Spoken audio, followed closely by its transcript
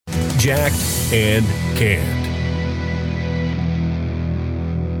Jacked and Canned.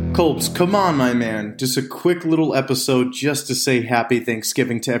 Colbs, come on, my man. Just a quick little episode just to say happy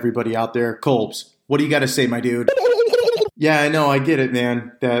Thanksgiving to everybody out there. Colbs, what do you got to say, my dude? Yeah, I know, I get it,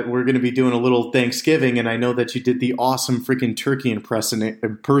 man, that we're going to be doing a little Thanksgiving, and I know that you did the awesome freaking turkey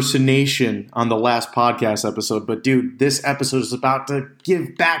impersonation on the last podcast episode, but dude, this episode is about to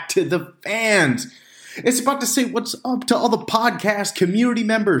give back to the fans. It's about to say what's up to all the podcast community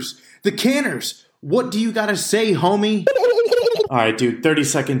members, the canners. What do you got to say, homie? All right, dude, 30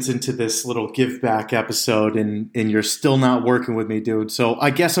 seconds into this little give back episode, and you're still not working with me, dude, so I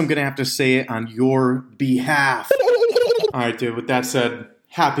guess I'm going to have to say it on your behalf. All right, dude, with that said,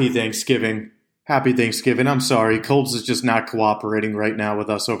 happy Thanksgiving. Happy Thanksgiving. I'm sorry, Colbs is just not cooperating right now with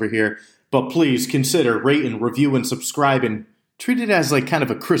us over here. But please consider rating, review, and subscribing. Treat it as like kind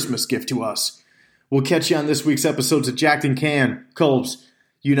of a Christmas gift to us. We'll catch you on this week's episodes of Jacked and Canned. Colbs,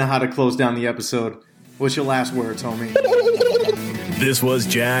 you know how to close down the episode. What's your last words, homie? This was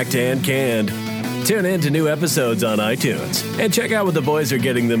Jacked and Canned. Tune in to new episodes on iTunes and check out what the boys are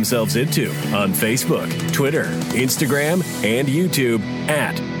getting themselves into on Facebook, Twitter, Instagram, and YouTube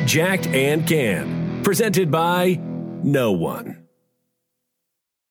at Jacked and Canned. Presented by no one.